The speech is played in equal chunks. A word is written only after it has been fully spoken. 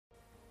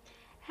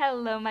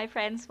Hello my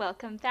friends,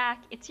 welcome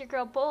back. It's your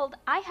girl Bold.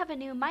 I have a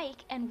new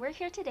mic and we're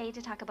here today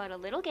to talk about a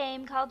little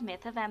game called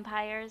Myth of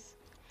Empires.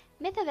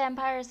 Myth of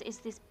Empires is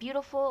this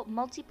beautiful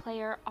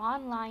multiplayer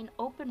online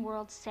open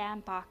world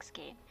sandbox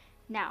game.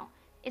 Now,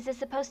 is it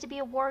supposed to be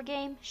a war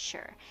game?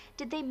 Sure.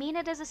 Did they mean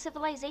it as a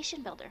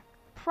civilization builder?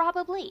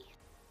 Probably.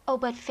 Oh,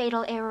 but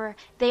fatal error.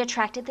 They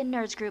attracted the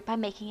nerds group by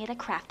making it a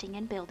crafting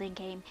and building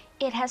game.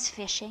 It has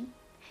fishing.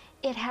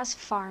 It has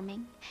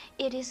farming,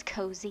 it is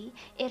cozy,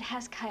 it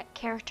has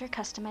character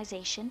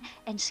customization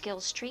and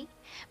skills tree,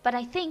 but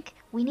I think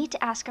we need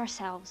to ask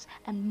ourselves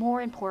a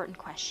more important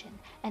question,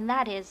 and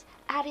that is,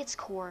 at its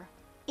core,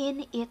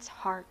 in its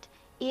heart,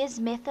 is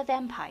Myth of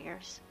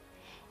Empires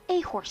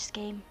a horse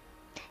game?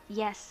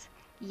 Yes,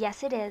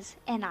 yes it is,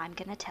 and I'm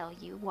gonna tell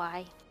you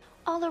why.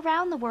 All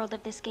around the world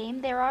of this game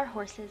there are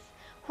horses.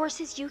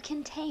 Horses you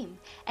can tame,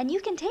 and you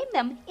can tame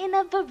them in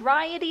a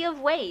variety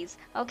of ways,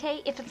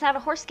 okay? If it's not a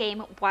horse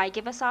game, why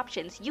give us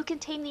options? You can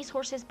tame these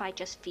horses by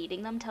just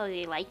feeding them till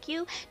they like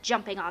you,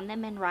 jumping on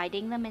them and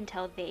riding them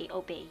until they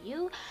obey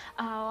you,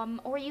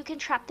 or you can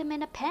trap them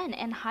in a pen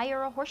and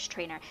hire a horse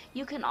trainer.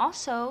 You can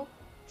also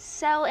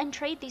sell and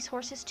trade these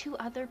horses to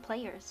other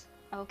players,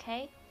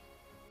 okay?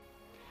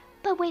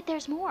 But wait,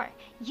 there's more.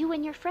 You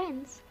and your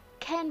friends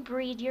can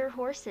breed your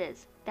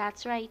horses.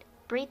 That's right,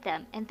 breed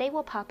them, and they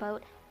will pop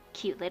out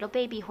cute little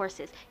baby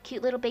horses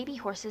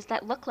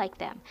that look like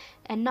them.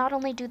 And not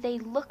only do they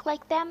look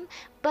like them,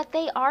 but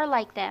they are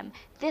like them.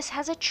 This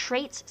has a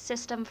traits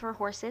system for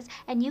horses,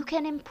 and you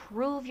can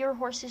improve your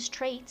horse's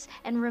traits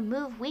and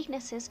remove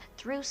weaknesses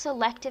through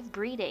selective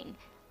breeding.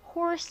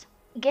 Horse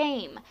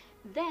game.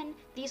 Then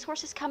these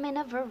horses come in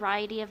a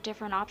variety of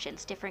different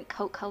options, different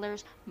coat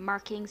colors,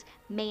 markings,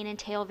 mane and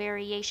tail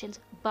variations,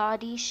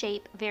 body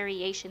shape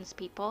variations,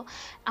 people.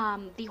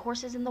 The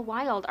horses in the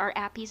wild are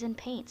appies and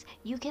paints.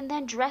 You can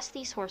then dress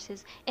these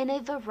horses in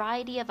a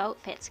variety of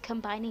outfits,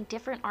 combining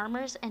different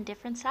armors and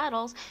different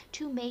saddles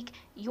to make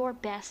your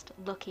best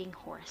looking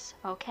horse,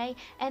 okay?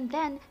 And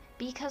then,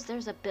 because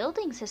there's a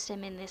building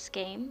system in this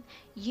game,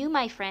 you,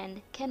 my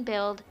friend, can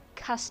build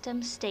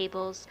custom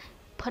stables,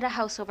 put a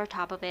house over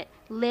top of it,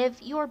 live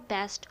your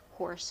best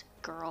horse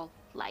girl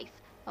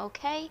life,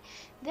 okay?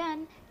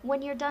 Then,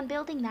 when you're done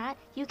building that,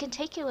 you can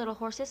take your little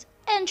horses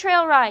and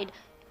trail ride.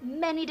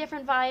 Many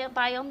different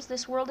biomes,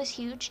 this world is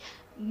huge.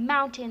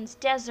 Mountains,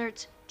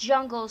 deserts,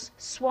 jungles,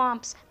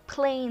 swamps,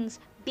 plains,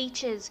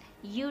 beaches.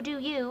 You do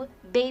you,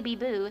 baby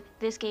boo.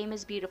 This game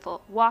is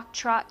beautiful. Walk,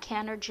 trot,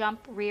 canter,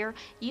 jump, rear.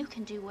 You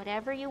can do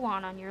whatever you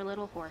want on your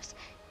little horse.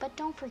 But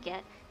don't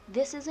forget,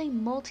 this is a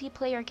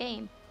multiplayer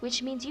game,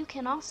 which means you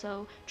can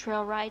also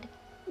trail ride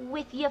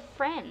with your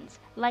friends,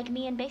 like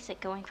me and Basic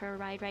going for a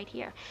ride right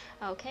here,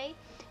 okay?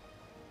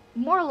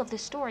 Moral of the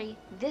story,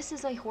 this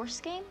is a horse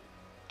game,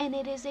 and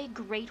it is a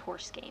great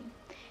horse game.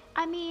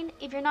 I mean,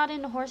 if you're not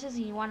into horses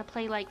and you want to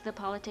play like the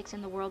politics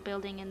and the world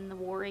building and the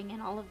warring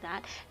and all of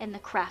that, and the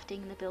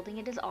crafting and the building,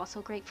 it is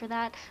also great for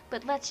that,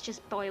 but let's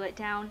just boil it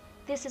down.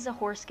 This is a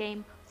horse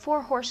game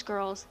for horse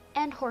girls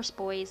and horse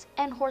boys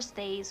and horse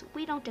theys.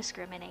 We don't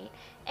discriminate.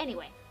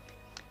 Anyway,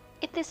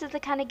 if this is the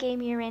kind of game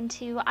you're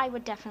into, I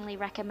would definitely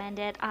recommend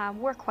it.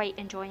 We're quite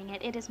enjoying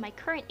it. It is my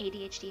current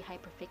ADHD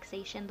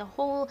hyperfixation. The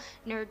whole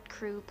nerd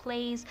crew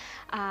plays.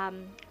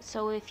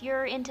 So if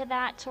you're into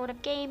that sort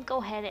of game,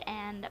 go ahead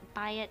and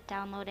buy it,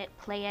 download it,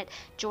 play it,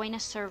 join a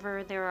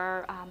server. There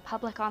are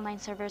public online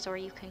servers, or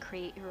you can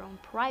create your own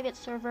private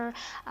server.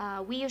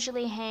 We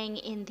usually hang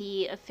in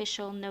the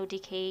official No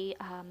Decay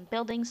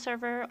building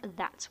server.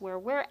 That's where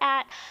we're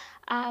at.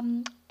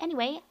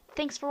 Anyway,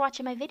 thanks for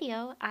watching my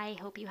video. I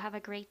hope you have a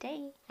great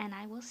day, and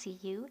I will see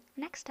you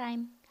next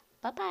time.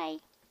 Bye-bye.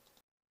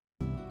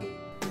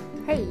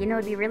 Hey, you know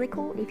it'd be really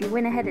cool if you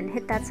went ahead and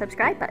hit that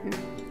subscribe button.